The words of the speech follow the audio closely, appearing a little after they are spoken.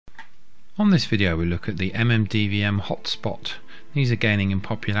On this video we look at the Mmdvm Hotspot. These are gaining in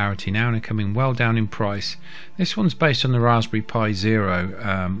popularity now and are coming well down in price. This one's based on the Raspberry Pi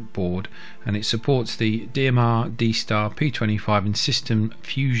Zero board, and it supports the DMR, D-STAR-P25 and System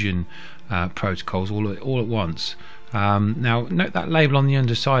Fusion protocols all at once. Now note that label on the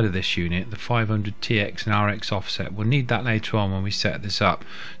underside of this unit, the 500 TX and RX offset. We'll need that later on when we set this up.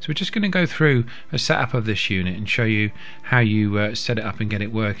 So we're just going to go through a setup of this unit and show you how you set it up and get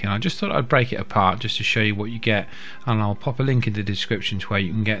it working. I just thought I'd break it apart just to show you what you get, and I'll pop a link in the description to where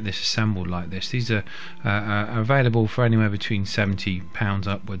you can get this assembled like this. These are available for anywhere between £70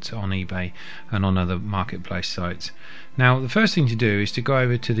 upwards on eBay and on other marketplace sites. Now the first thing to do is to go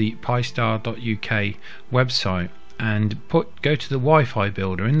over to the pistar.uk website and go to the Wi-Fi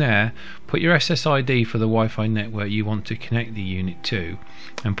builder. In there, put your SSID for the Wi-Fi network you want to connect the unit to,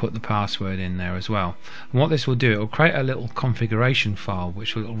 and put the password in there as well. And what this will do, it will create a little configuration file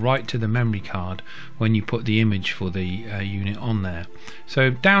which will write to the memory card when you put the image for the unit on there. So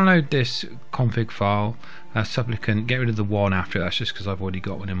download this config file, supplicant, get rid of the one after it, that's just because I've already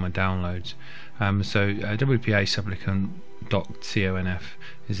got one in my downloads. WPA supplicant.conf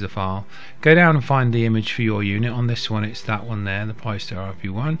is the file. Go down and find the image for your unit. On this one it's that one there, the Pi-Star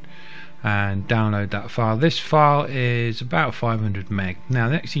RP1, and download that file. This file is about 500 meg. Now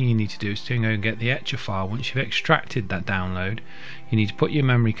the next thing you need to do is to go and get the etcher file. Once you've extracted that download, you need to put your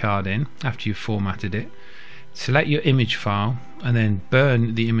memory card in after you've formatted it. Select your image file and then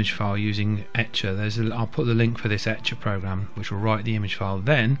burn the image file using Etcher. I'll put the link for this Etcher program which will write the image file.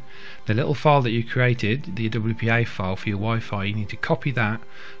 Then the little file that you created, the WPA file for your Wi-Fi, you need to copy that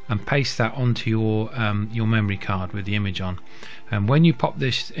and paste that onto your memory card with the image on. And when you pop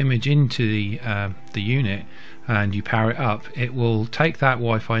this image into the unit and you power it up, it will take that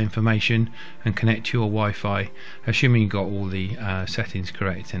Wi-Fi information and connect to your Wi-Fi, assuming you've got all the settings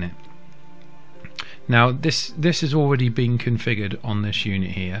correct in it. Now this has already been configured on this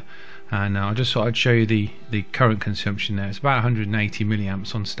unit here, and I just thought I'd show you the current consumption there. It's about 180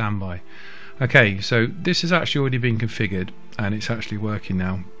 milliamps on standby. Okay, so this has actually already been configured and it's actually working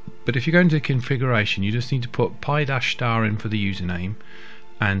now. But if you go into configuration, you just need to put pi-star in for the username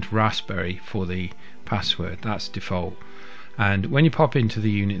and Raspberry for the password. That's default. And when you pop into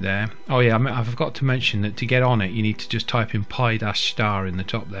the unit there, oh yeah, I forgot to mention that to get on it you need to just type in pi-star in the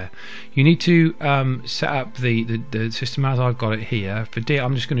top there. You need to set up the system as I've got it here. For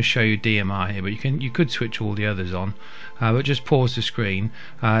I'm just going to show you DMR here, but you could switch all the others on, but just pause the screen.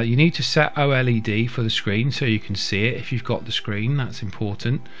 You need to set OLED for the screen so you can see it if you've got the screen. That's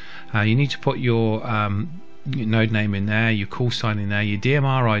important. You need to put your node name in there, your call sign in there, your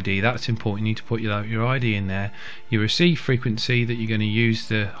DMR ID, that's important. You need to put your ID in there, your receive frequency that you're going to use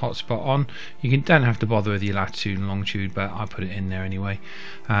the hotspot on. You don't have to bother with your latitude and longitude, but I put it in there anyway.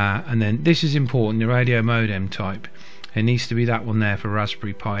 And then this is important, the radio modem type. It needs to be that one there for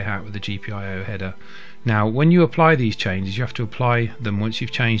Raspberry Pi hat with the GPIO header. Now when you apply these changes, you have to apply them once you've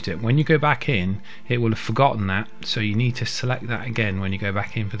changed it. When you go back in, it will have forgotten that, so you need to select that again when you go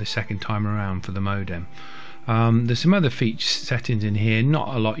back in for the second time around for the modem. There's some other feature settings in here,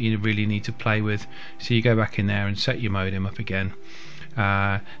 not a lot you really need to play with, so you go back in there and set your modem up again.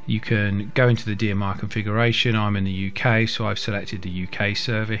 You can go into the DMR configuration. I'm in the UK, so I've selected the UK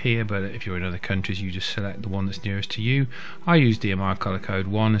server here, but if you're in other countries you just select the one that's nearest to you. I use DMR color code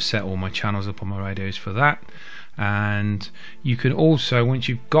 1 and set all my channels up on my radios for that. And you can also, once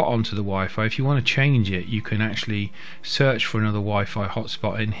you've got onto the Wi-Fi, if you want to change it, you can actually search for another Wi-Fi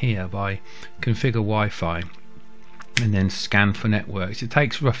hotspot in here by configure Wi-Fi and then scan for networks. It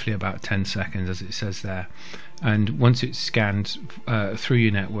takes roughly about 10 seconds as it says there, and once it's scanned through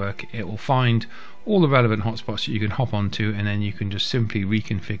your network, it will find all the relevant hotspots that you can hop onto, and then you can just simply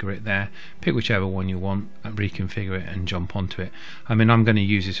reconfigure it there. Pick whichever one you want and reconfigure it and jump onto it. I mean, I'm going to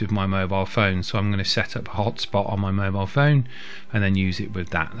use this with my mobile phone, so I'm going to set up a hotspot on my mobile phone and then use it with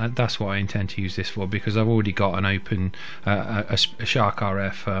that. That's what I intend to use this for, because I've already got an open a Shark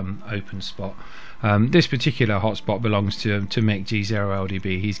RF openspot. This particular hotspot belongs to Mick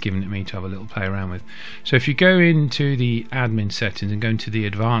G0LDB. He's given it me to have a little play around with. So if you go into the admin settings and go into the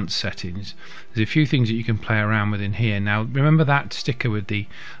advanced settings, there's a few things that you can play around with in here. Now remember that sticker with the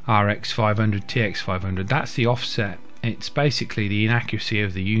RX 500 TX 500, that's the offset. It's basically the inaccuracy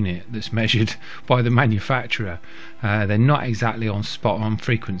of the unit that's measured by the manufacturer. They're not exactly on spot on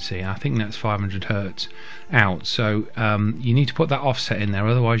frequency. I think that's 500 Hertz out, so you need to put that offset in there,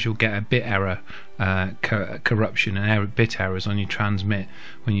 otherwise you'll get a bit error corruption and bit errors on your transmit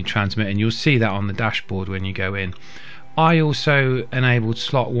when you transmit, and you'll see that on the dashboard when you go in. I also enabled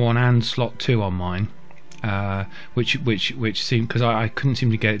slot 1 and slot 2 on mine, which seemed, because I couldn't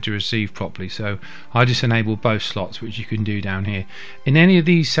seem to get it to receive properly, so I just enabled both slots, which you can do down here. In any of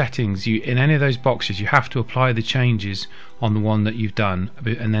these settings, in any of those boxes, you have to apply the changes on the one that you've done,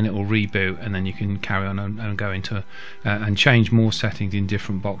 and then it will reboot, and then you can carry on and go into and change more settings in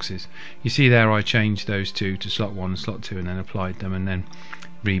different boxes. You see there I changed those two to slot 1 and slot 2 and then applied them, and then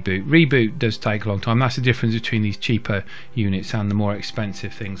reboot does take a long time. That's the difference between these cheaper units and the more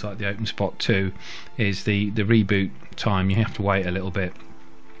expensive things like the OpenSpot 2, is the reboot time. You have to wait a little bit,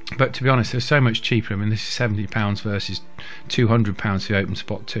 but to be honest, they're so much cheaper. I mean, this is £70 versus £200 for the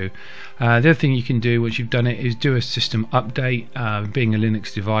OpenSpot 2. The other thing you can do once you've done it is do a system update. Being a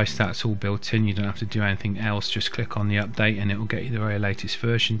Linux device, that's all built in. You don't have to do anything else. Just click on the update and it will get you the very latest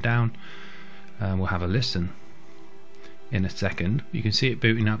version down. We'll have a listen in a second. You can see it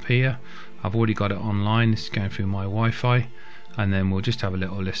booting up here. I've already got it online. This is going through my Wi-Fi, and then we'll just have a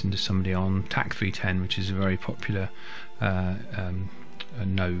little listen to somebody on TAC 310, which is a very popular a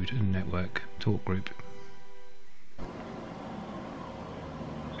node and network talk group.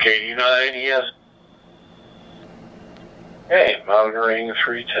 KD9 ES. Hey, monitoring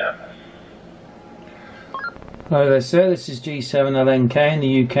 310. Hello there, sir. This is G7LNK in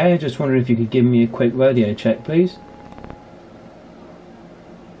the UK. I just wondered if you could give me a quick radio check, please.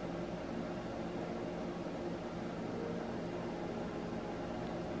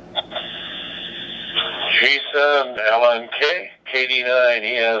 G7LNK, KD9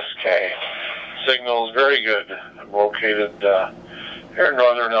 ESK. Signal's very good. I'm located here in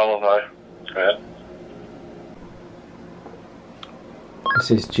northern Illinois. Go ahead.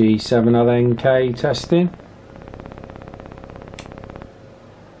 This is G7LNK testing.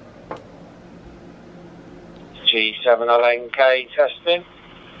 G7LNK testing.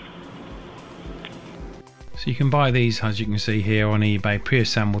 So you can buy these, as you can see here, on eBay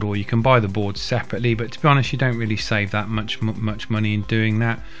pre-assembled, or you can buy the boards separately, but to be honest you don't really save that much money in doing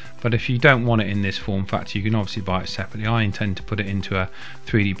that. But if you don't want it in this form factor, you can obviously buy it separately. I intend to put it into a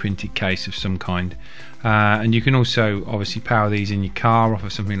 3D printed case of some kind, and you can also obviously power these in your car off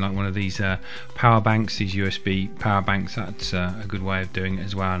of something like one of these power banks, these USB power banks. That's a good way of doing it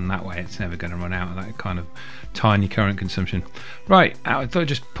as well, and that way it's never going to run out of that kind of tiny current consumption. Right, I thought I'd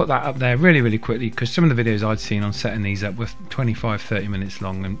just put that up there really quickly, because some of the videos I'd seen on setting these up were 25-30 minutes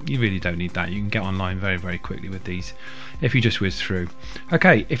long, and you really don't need that. You can get online very quickly with these if you just whiz through.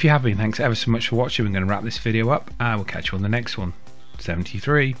 Okay, if you have been, thanks ever so much for watching. We're going to wrap this video up. We'll catch you on the next one.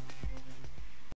 73.